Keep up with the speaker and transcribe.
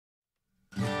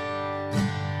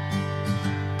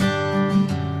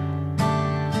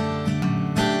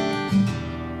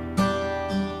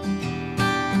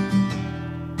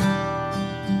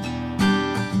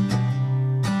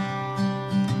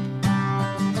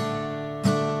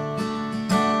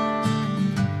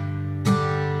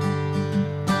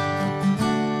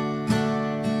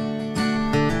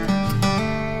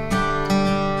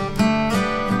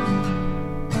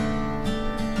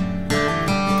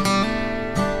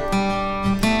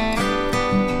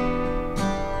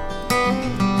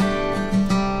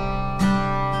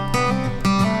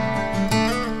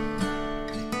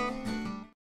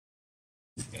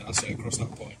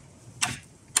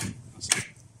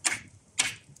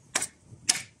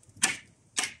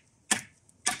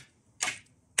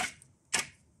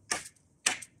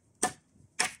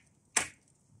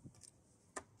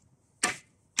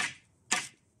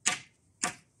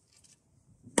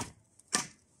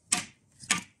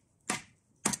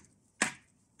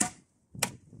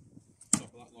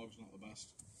log's not the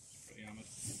best. It's pretty hammered.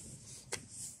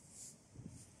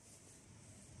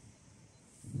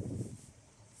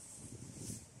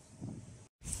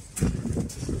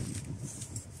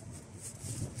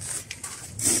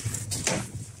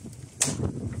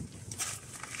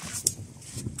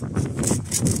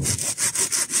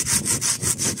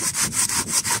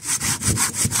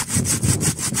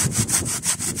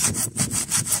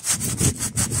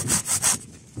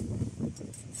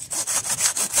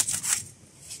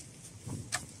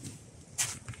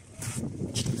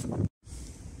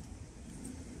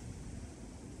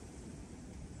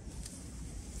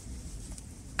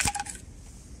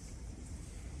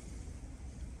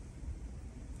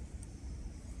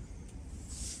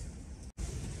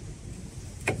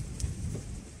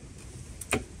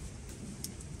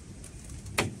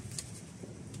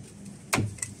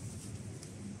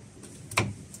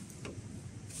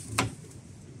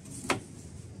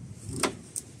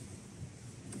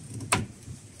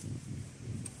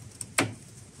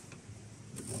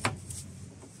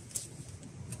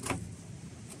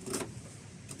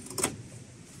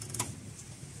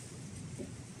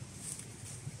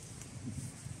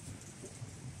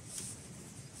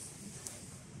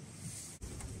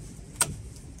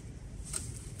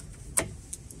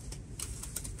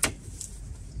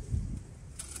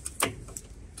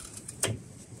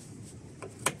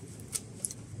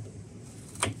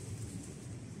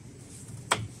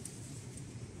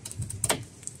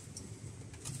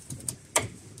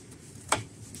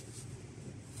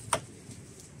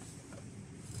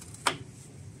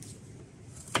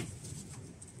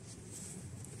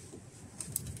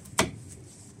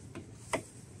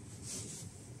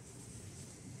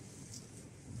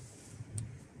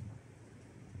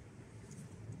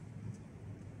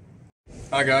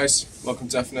 Hi guys, welcome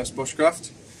to FNS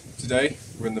Bushcraft. Today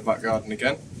we're in the back garden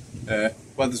again.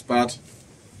 Weather's bad,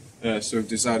 so we've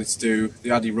decided to do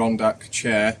the Adirondack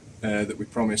chair that we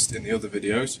promised in the other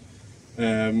videos.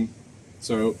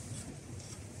 So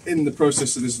in the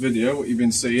process of this video, what you've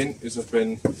been seeing is I've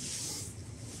been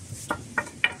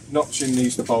notching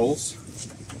these poles.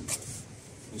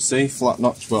 You see, flat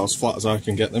notch, well, as flat as I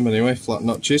can get them anyway, flat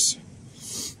notches.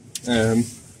 And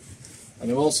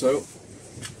I've also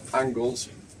angled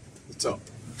the top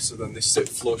so then they sit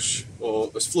flush,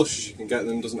 or as flush as you can get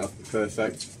them, doesn't have to be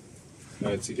perfect,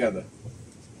 together.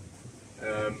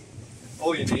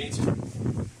 All you need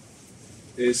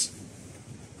is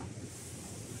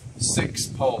 6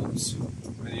 poles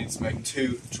and you need to make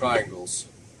 2 triangles.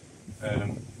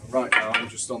 Right now I'm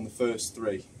just on the first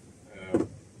 3.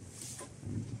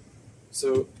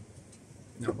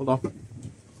 No, hold on.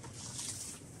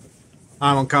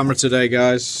 I'm on camera today,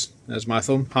 guys. There's my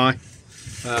thumb. Hi.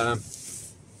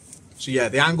 So yeah,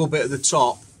 the angle bit at the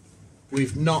top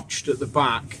we've notched at the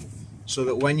back so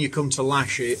that when you come to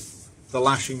lash it, the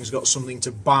lashing's got something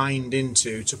to bind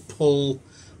into to pull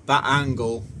that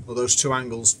angle, or those 2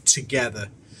 angles, together,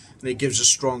 and it gives a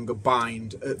stronger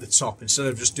bind at the top instead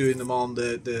of just doing them on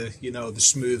the you know, the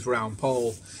smooth round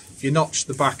pole. If you notch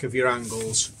the back of your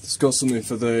angles, it's got something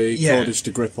for the cordage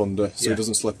to grip under, so it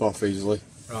doesn't slip off easily.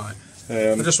 Right.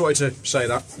 I just wanted to say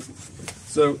that.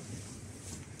 So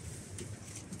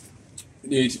you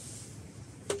need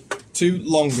 2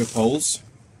 longer poles,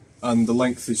 and the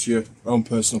length is your own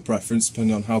personal preference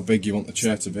depending on how big you want the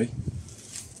chair to be.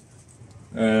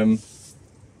 And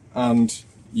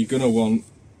you're going to want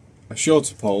a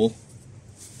shorter pole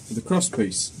with a cross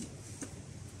piece.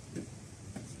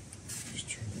 Just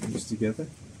try to put this together.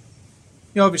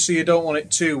 Obviously you don't want it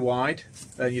too wide,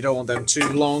 and you don't want them too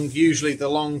long. Usually the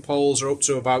long poles are up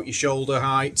to about your shoulder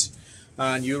height,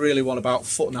 and you really want about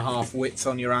 1.5 foot width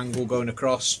on your angle going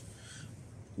across.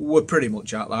 We're pretty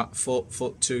much at that, foot,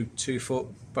 2 foot,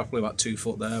 probably about 2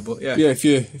 foot there, but yeah. Yeah, if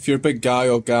you're a big guy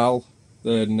or gal,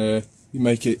 then you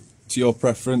make it to your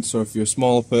preference, or if you're a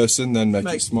smaller person, then make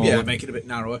it smaller. Yeah, make it a bit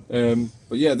narrower.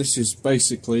 But yeah, this is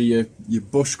basically your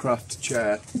bushcraft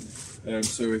chair.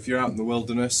 So if you're out in the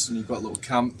wilderness and you've got a little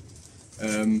camp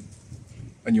and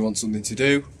you want something to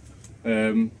do,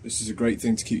 this is a great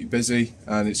thing to keep you busy,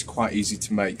 and it's quite easy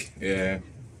to make.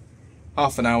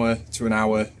 Half an hour to an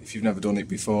hour if you've never done it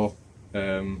before.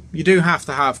 You do have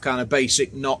to have kind of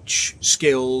basic notch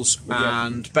skills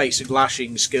and basic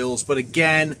lashing skills, but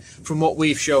again, from what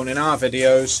we've shown in our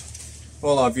videos,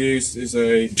 all I've used is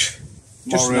a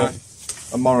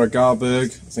Mora Garberg,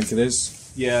 I think it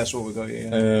is. Yeah, that's what we've got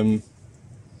here.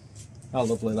 How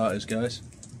lovely that is, guys.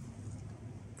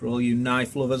 For all you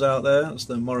knife lovers out there, that's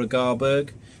the Mora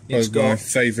Garberg. It's got my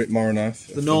favourite Mora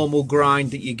knife. The normal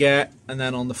grind that you get, and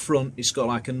then on the front it's got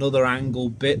like another angle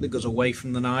bit that goes away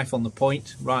from the knife on the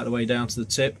point, right the way down to the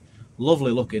tip.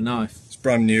 Lovely looking knife. It's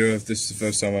brand new. This is the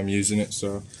first time I'm using it,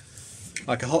 so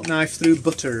Like a hot knife through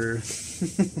butter.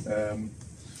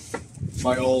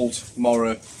 My old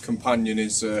Mora companion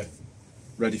is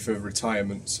ready for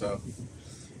retirement, so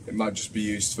it might just be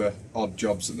used for odd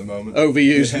jobs at the moment.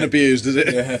 Overused and abused, is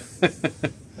it?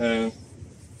 Yeah.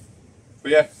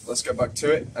 But yeah, let's get back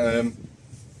to it.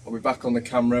 I'll be back on the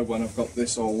camera when I've got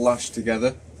this all lashed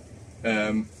together,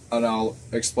 and I'll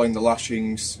explain the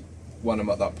lashings when I'm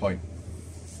at that point.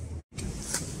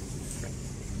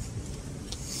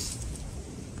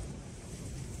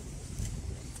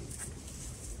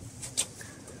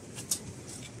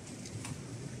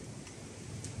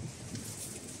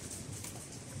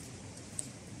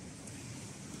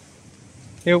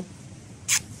 Yo.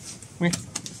 Oh, yeah.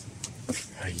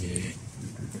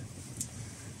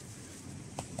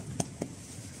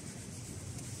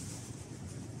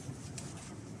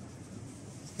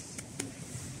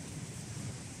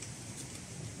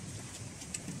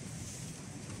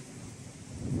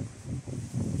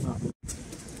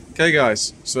 Okay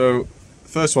guys, so the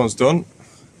first one's done.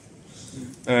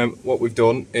 What we've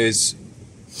done is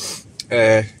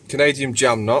a Canadian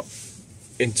jam knot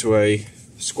into a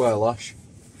square lash,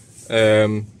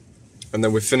 and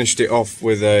then we finished it off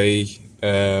with a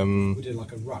we did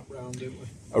like a wrap round, didn't we?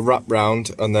 A wrap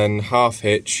round, and then half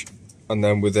hitch, and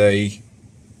then with a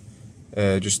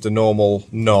just a normal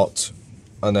knot.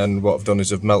 And then what I've done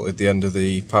is I've melted the end of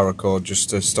the paracord just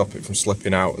to stop it from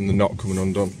slipping out and the knot coming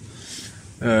undone.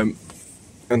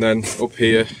 And then up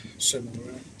here,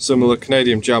 similar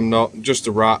Canadian jam knot, just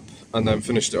a wrap, and then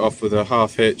finished it off with a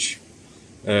half hitch,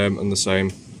 and the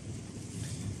same.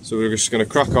 So we're just going to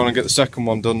crack on and get the second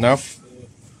one done now.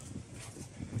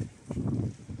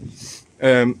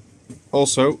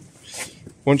 Also,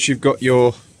 once you've got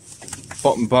your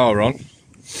bottom bar on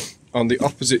the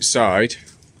opposite side,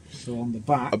 so on the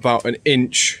back, about an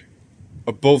inch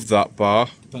above that bar,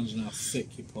 depends on how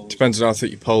thick your poles. Depends on how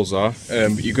thick your poles are.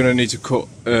 But you're going to need to cut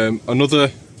another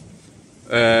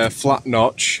flat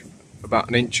notch about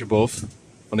an inch above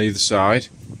on either side,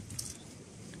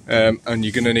 and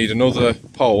you're going to need another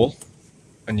pole,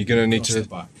 and you're going to need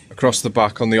to across the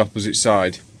back on the opposite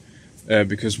side,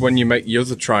 because when you make the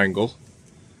other triangle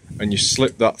and you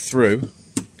slip that through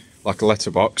like a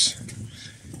letterbox,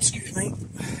 excuse me,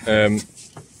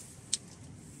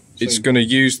 it's going to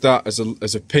use that as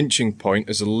a pinching point,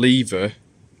 as a lever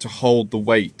to hold the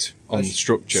weight on the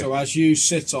structure. So as you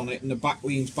sit on it and the back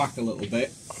leans back a little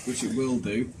bit, which it will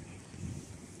do,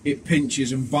 it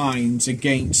pinches and binds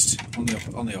against on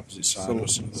the opposite side.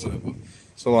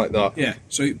 So like that. Yeah.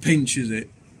 So it pinches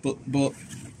it, but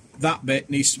that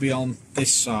bit needs to be on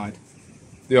this side.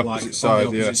 The opposite side.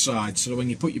 On the opposite side. So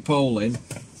when you put your pole in,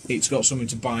 it's got something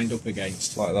to bind up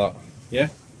against. Like that. Yeah.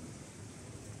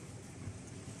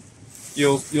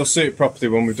 You'll see it properly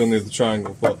when we've done the other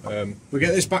triangle, but we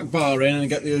get this back bar in and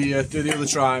get do the other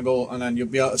triangle, and then you'll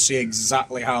be able to see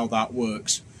exactly how that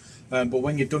works. But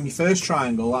when you've done your first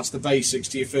triangle, that's the basics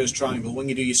to your first triangle. When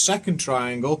you do your second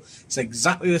triangle, it's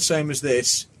exactly the same as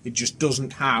this. It just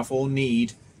doesn't have or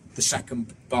need the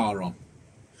second bar on.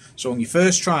 So on your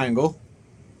first triangle,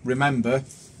 remember,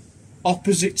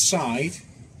 opposite side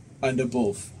and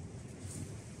above.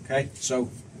 Okay, so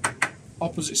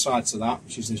opposite side to that,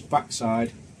 which is this back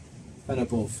side and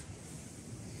above.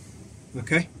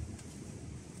 Okay?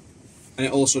 And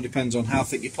it also depends on how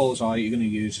thick your poles are you're going to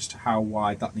use as to how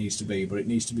wide that needs to be, but it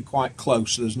needs to be quite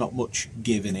close so there's not much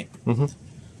give in it.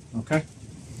 Okay?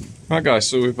 Right guys,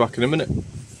 so we'll be back in a minute.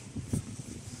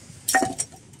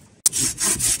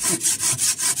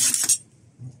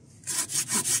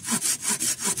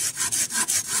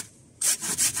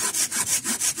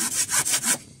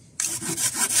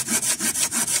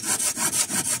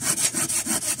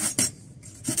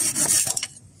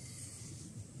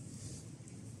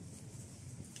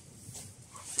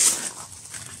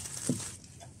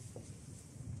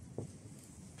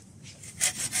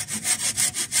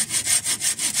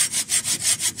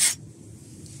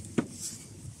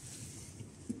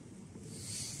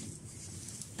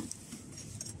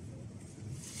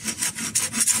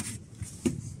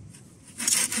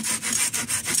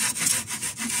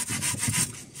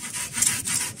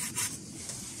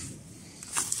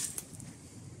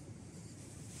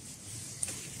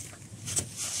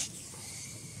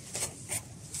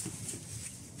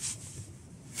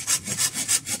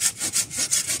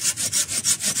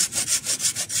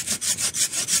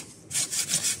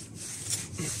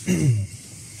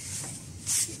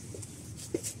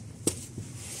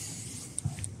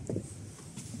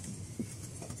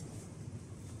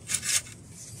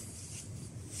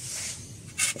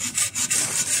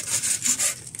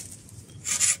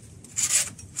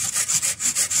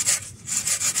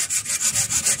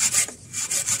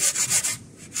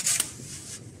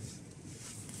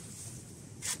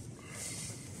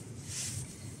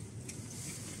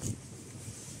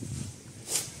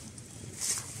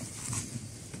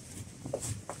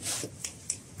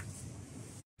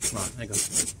 hang on.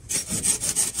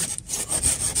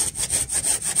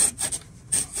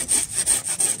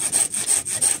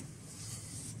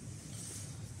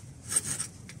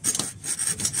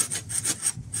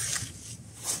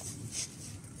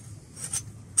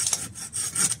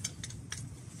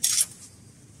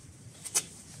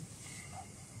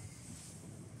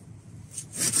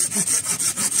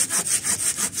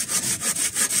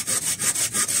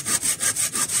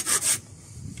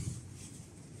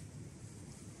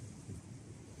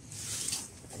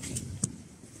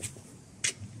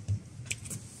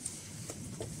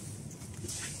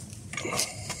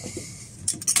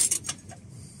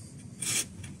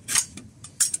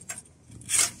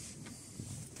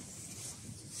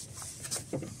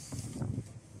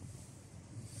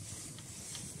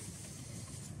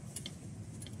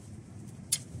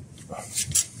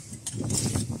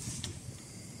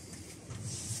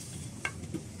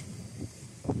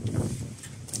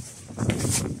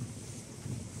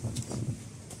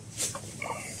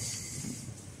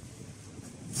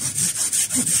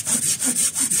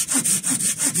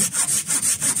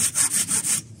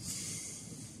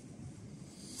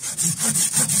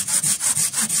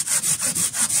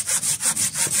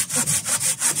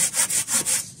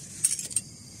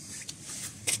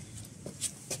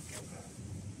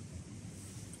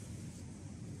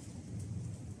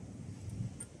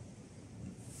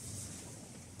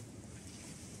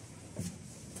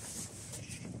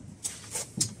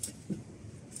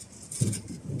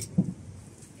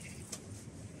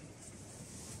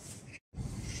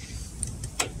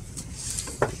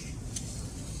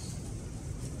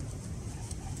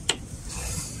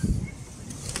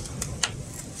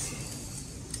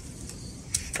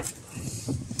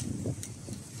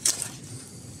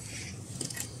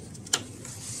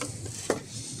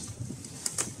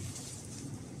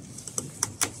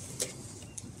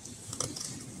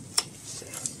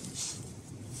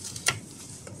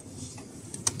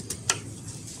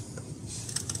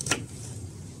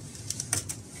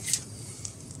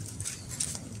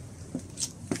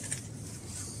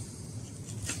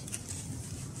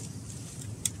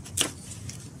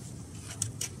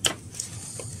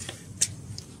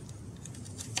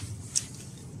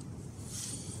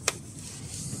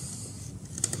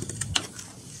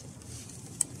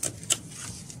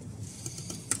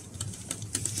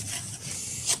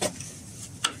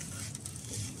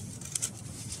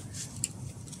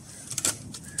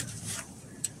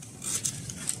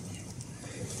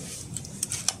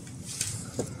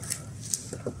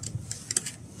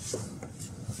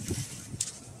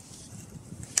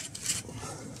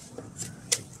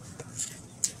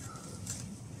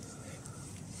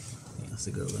 To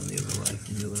go down the other way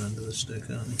from the other end of the stick,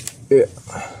 aren't you? Yeah.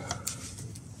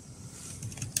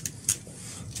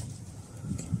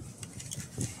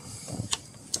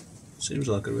 Seems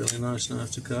like a really nice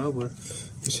knife to carve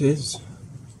with. It is.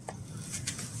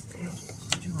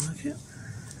 Do you like it?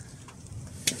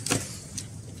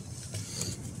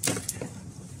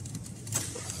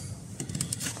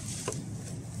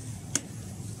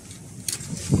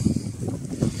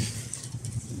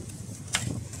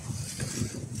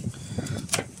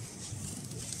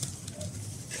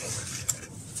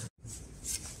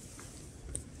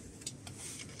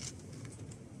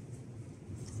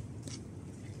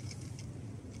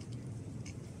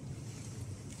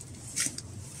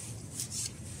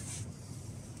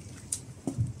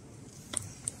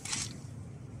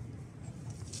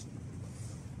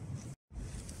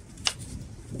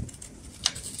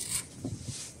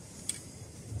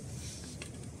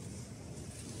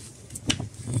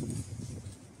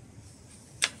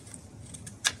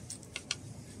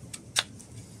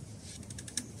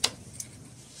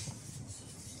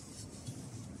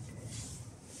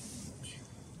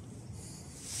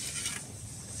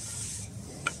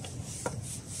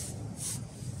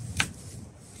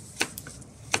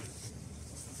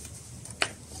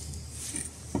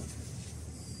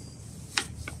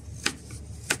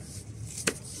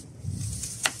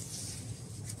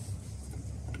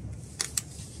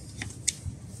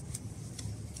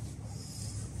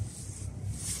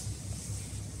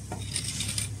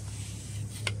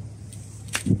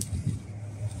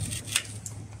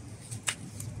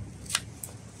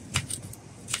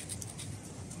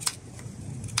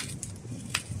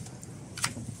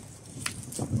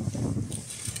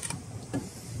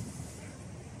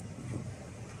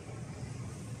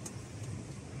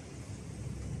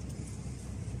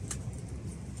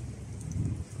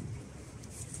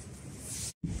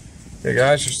 Okay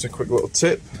guys, just a quick little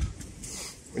tip.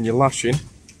 When you're lashing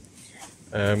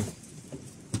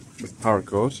with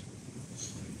paracord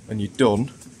and you're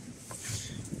done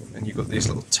and you've got these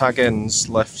little tag ends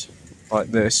left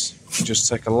like this, you just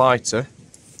take a lighter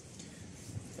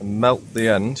and melt the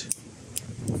end.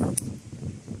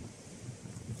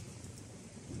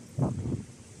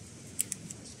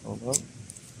 Hold on.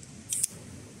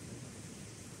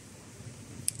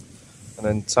 And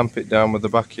then tamp it down with the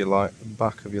back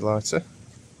of your lighter.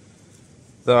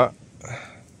 That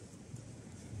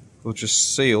will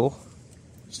just seal.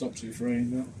 Stops it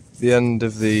fraying now. The end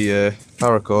of the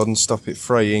paracord and stop it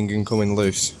fraying and coming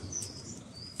loose.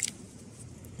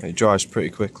 It dries pretty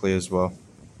quickly as well.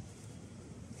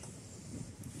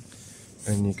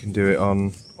 And you can do it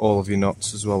on all of your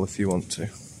knots as well if you want to.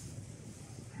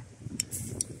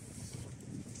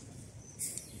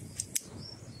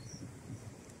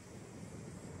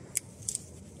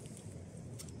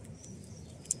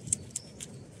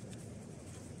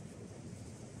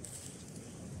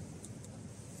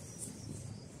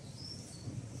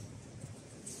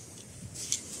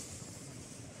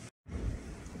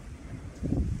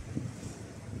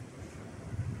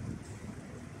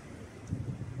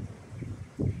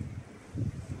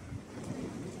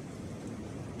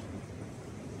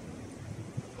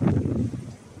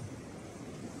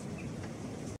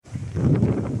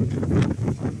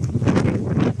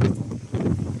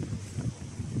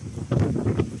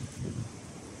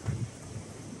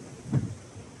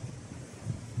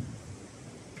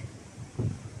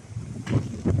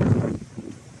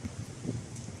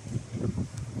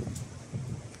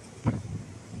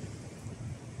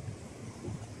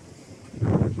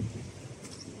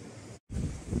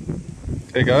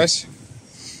 Okay guys,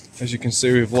 as you can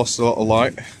see we've lost a lot of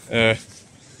light.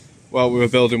 While we were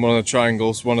building one of the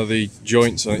triangles, one of the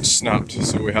joints on it snapped,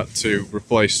 so we had to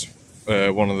replace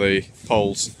one of the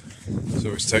poles.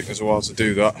 So it's taken us a while to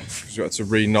do that, because we had to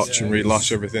re-notch and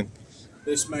re-lash everything.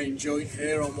 This main joint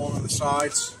here on one of the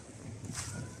sides,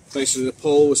 basically the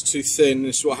pole was too thin.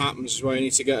 This is what happens, is where you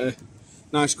need to get a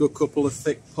nice good couple of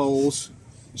thick poles,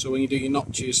 so when you do your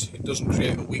notches it doesn't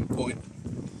create a weak point.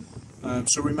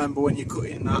 So remember, when you're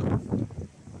cutting that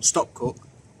stop cut,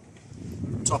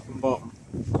 top and bottom,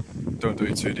 don't do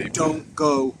it too deep. Don't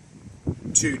go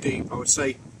too deep. I would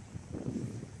say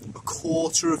a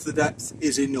quarter of the depth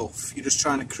is enough. You're just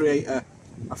trying to create a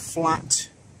flat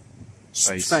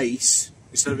face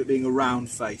instead of it being a round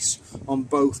face on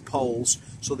both poles,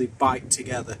 so they bite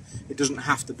together. It doesn't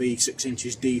have to be 6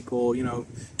 inches deep or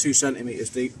 2 centimeters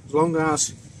deep. As long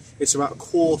as it's about a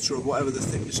quarter of whatever the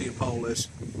thickness of your pole is,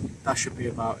 that should be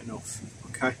about enough.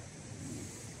 Okay.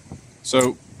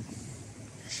 So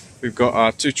we've got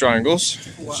our 2 triangles,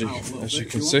 as you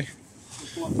can see.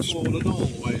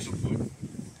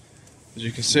 As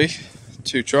you can see,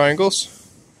 2 triangles.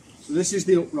 So this is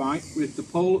the upright with the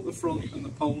pole at the front and the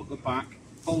pole at the back.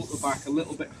 Pole at the back a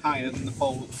little bit higher than the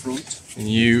pole at the front. And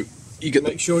you get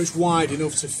make sure it's wide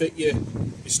enough to fit your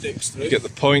sticks through. You get the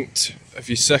point of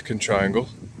your second triangle.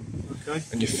 Okay.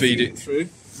 And you feed it through.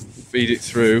 Feed it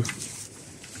through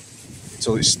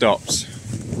until it stops.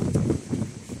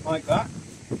 Like that.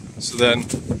 So then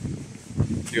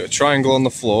you got a triangle on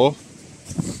the floor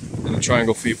and a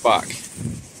triangle for your back.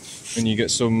 And you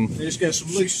get some. You just get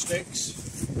some loose sticks.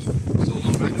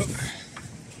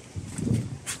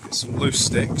 Get some loose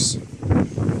sticks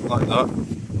like that.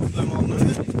 Put them on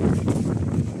there.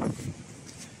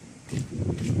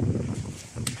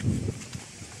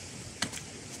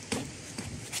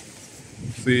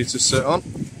 For you to sit on.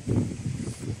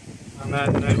 And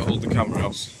then hold the camera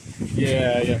else.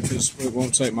 Yeah, because it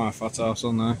won't take my fat ass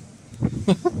on there.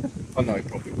 I know it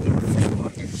probably will.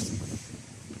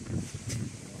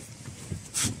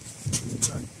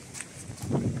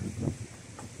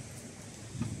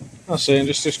 That's it, and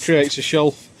just creates a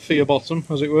shelf for your bottom,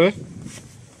 as it were.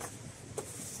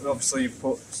 And obviously you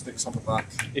put sticks on the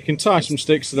back. You can tie some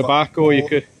sticks to the back, or you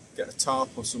could get a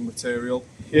tarp or some material.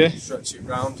 Yeah. Stretch it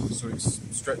round so it's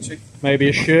stretchy. Maybe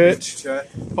a shirt.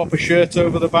 Pop a shirt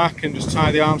over the back and just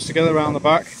tie the arms together around the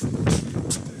back.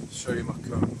 Show you my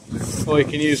coat. Or you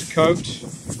can use a coat.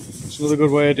 It's another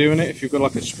good way of doing it. If you've got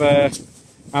like a spare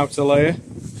outer layer,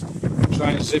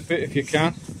 try and zip it if you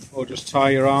can, or just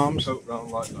tie your arms. Coat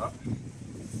round like that.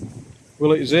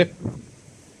 Will it zip?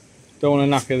 Don't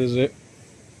want to knacker the zip.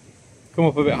 Come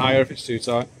up a bit higher if it's too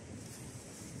tight.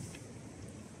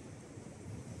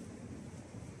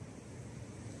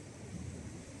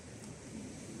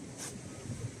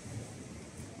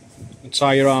 And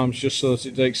tie your arms just so that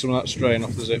it takes some of that strain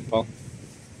off the zip, pal.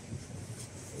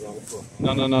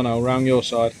 No, round your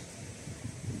side.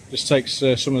 Just takes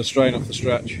some of the strain off the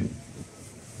stretch.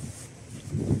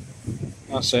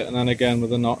 That's it, and then again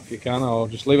with a knot if you can, or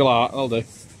just leave it like that, that'll do.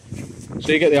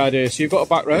 So you get the idea. So you've got a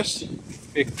backrest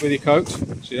with your coat,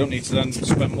 so you don't need to then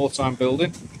spend more time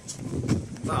building.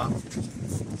 that,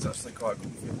 it's actually quite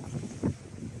comfy.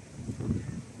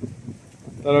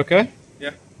 Is that okay?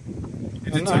 Yeah.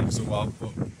 It did take us a while,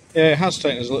 but yeah, it has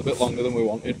taken us a little bit longer than we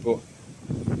wanted, but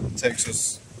it takes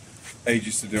us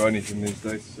ages to do anything these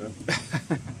days. So.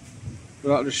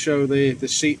 We'll have to show the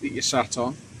seat that you sat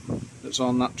on. That's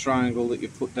on that triangle that you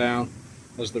put down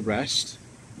as the rest,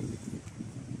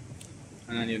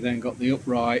 and then you've then got the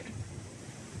upright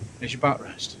as your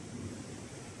backrest.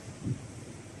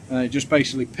 And it just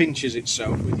basically pinches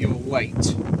itself with your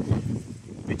weight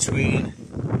between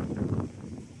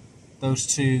those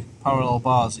two parallel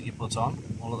bars that you put on,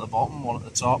 one at the bottom, one at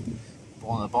the top,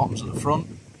 one at the bottom's at the front,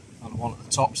 and one at the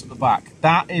top's at the back.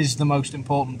 That is the most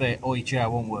important bit, or your chair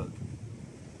won't work.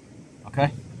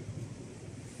 Okay?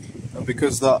 And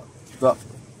because that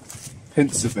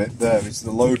pincer bit there is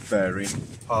the load bearing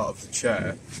part of the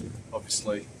chair,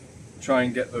 obviously try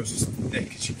and get those as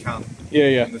thick as you can. Yeah,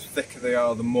 yeah. And the thicker they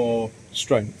are, the more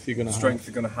strength you're going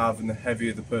to have, and the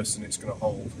heavier the person it's going to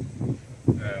hold.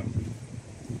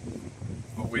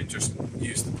 But we just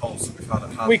used the poles that we've had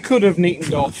at hand. We could have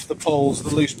neatened off the poles,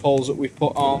 the loose poles that we've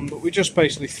put on, but we just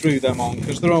basically threw them on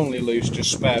because they're only loose,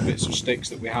 just spare bits of sticks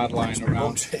that we had lying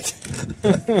around.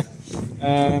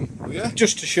 Yeah.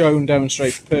 Just to show and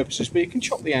demonstrate for purposes, but you can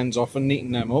chop the ends off and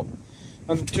neaten them up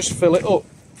and just fill it up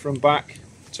from back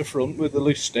to front with the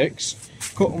loose sticks,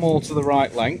 cut them all to the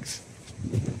right length,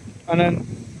 and then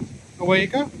away you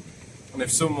go. And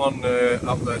if someone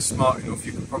out there smart enough,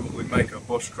 you could probably make a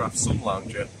Bushcraft sun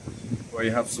lounger where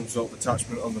you have some sort of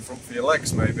attachment on the front for your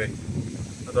legs, maybe.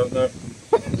 I don't know.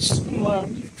 Sun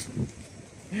lounge.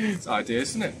 It's an idea,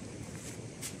 isn't it?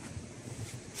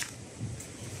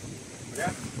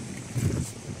 Yeah.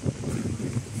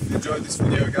 If you enjoyed this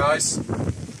video, guys,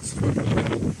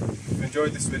 if you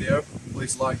enjoyed this video,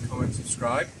 please like, comment,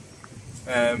 subscribe.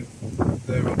 There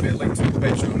will be a link to the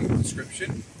Patreon in the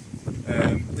description.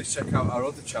 Please check out our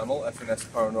other channel, FNS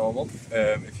Paranormal,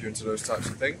 if you're into those types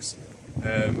of things.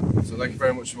 So thank you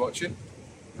very much for watching,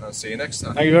 and I'll see you next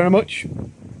time. Thank you very much.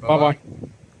 Bye bye.